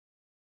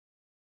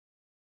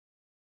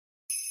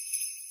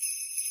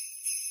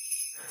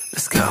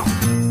Let's go.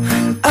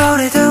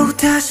 올해도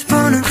다시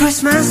보는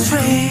크리스마스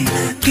트리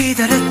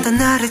기다렸던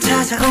날이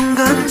찾아온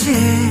건지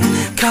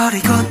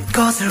거리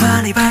곳곳을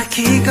환히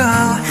밝히고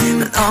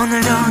난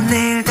오늘도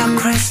내일도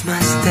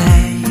크리스마스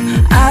데이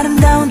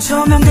아름다운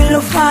조명들로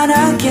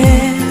환하게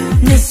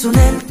네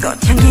손엔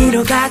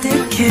꽃향기로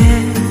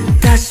가득해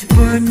다시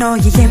볼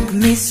너의 예쁜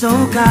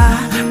미소가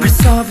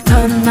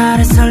벌써부터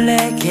나를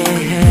설레게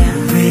해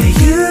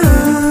With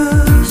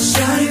you,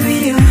 shawty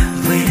with you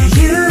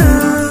With you,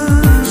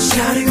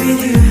 shawty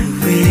with you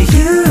With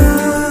you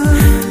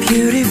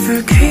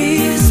Beautiful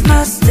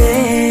Christmas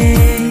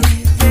Day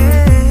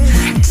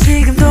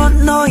지금도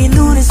너의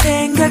눈을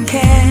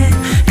생각해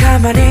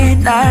가만히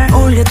날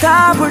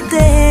올려다볼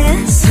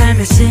때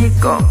살며시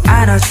꼭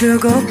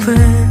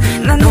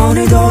안아주고픈 난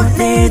오늘도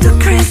내일도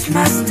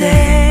Christmas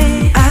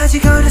Day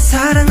아직 어려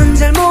사랑은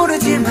잘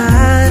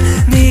모르지만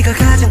네가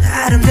가장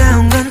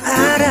아름다운 건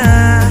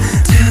알아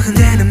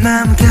두근대는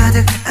마음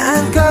가득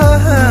안고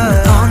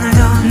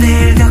오늘도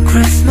내일도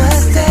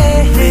Christmas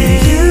Day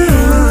With you,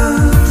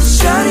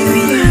 shawty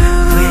with you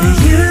With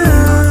you,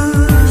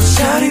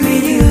 shawty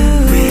with you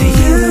With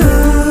you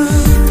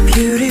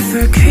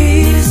Beautiful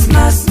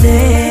Christmas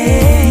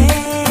Day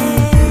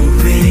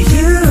With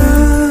you,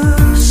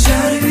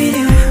 shawty with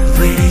you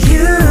With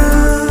you,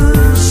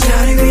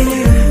 shawty with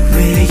you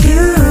With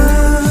you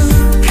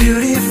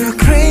Beautiful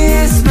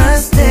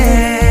Christmas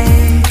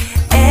Day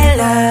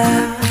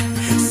Ella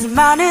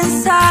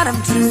수많은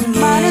사람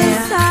중에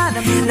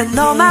난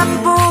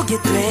너만 보게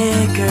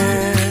돼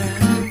girl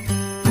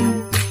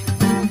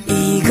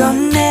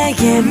이건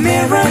내게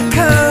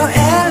miracle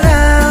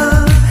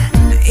Hello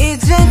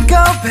이젠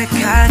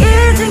고백할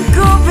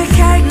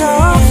너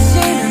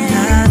없이는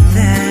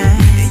nothing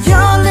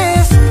Your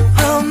lips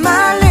on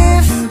my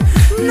lips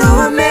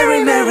너와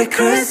Merry Merry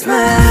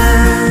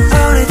Christmas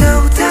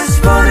올해도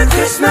다시 보는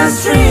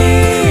Christmas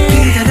tree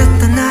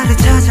기다렸던 날이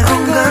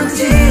찾아온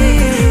건지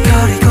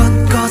거리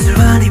곳곳을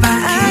환히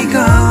밝히고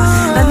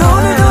난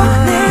오늘도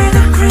내일도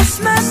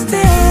Christmas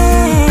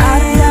Day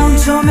아름다운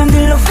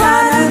조명들로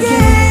환하게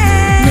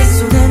내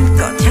손엔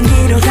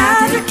꽃향기로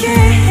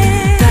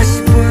가득해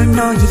다시 볼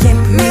너의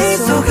예쁜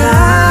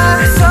미소가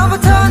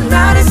벌써부터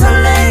나를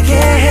설레게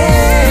해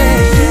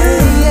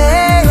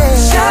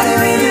Shawty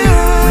with you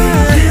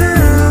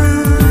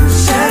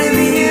Shawty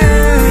with you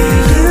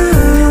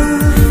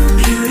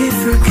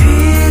Beautiful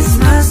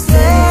Christmas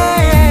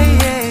day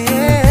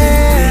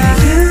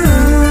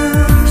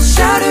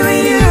Shawty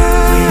with you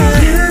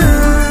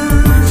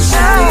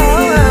Shawty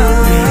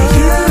with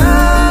you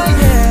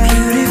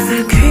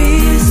Beautiful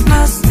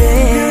Christmas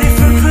Day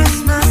Beautiful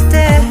Christmas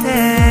day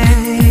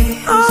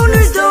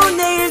오늘도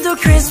내일도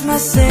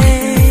Christmas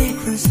Day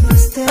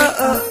Christmas day Oh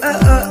oh oh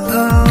oh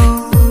oh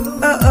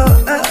Oh oh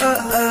oh oh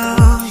oh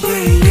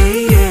Yeah yeah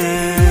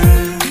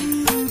yeah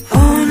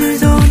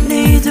오늘도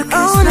내일도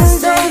Christmas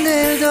Day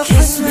오늘도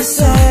Christmas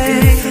Day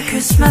Beautiful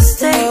Christmas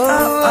Day oh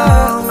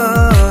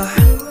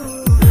oh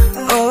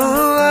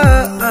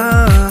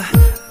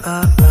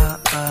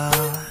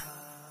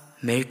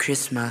Merry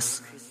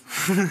Christmas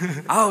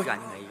아우 이거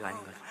아닌 거야 이거 아닌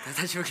거야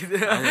다시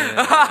보기로 아니.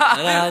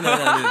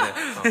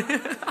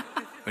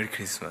 메리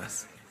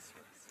크리스마스.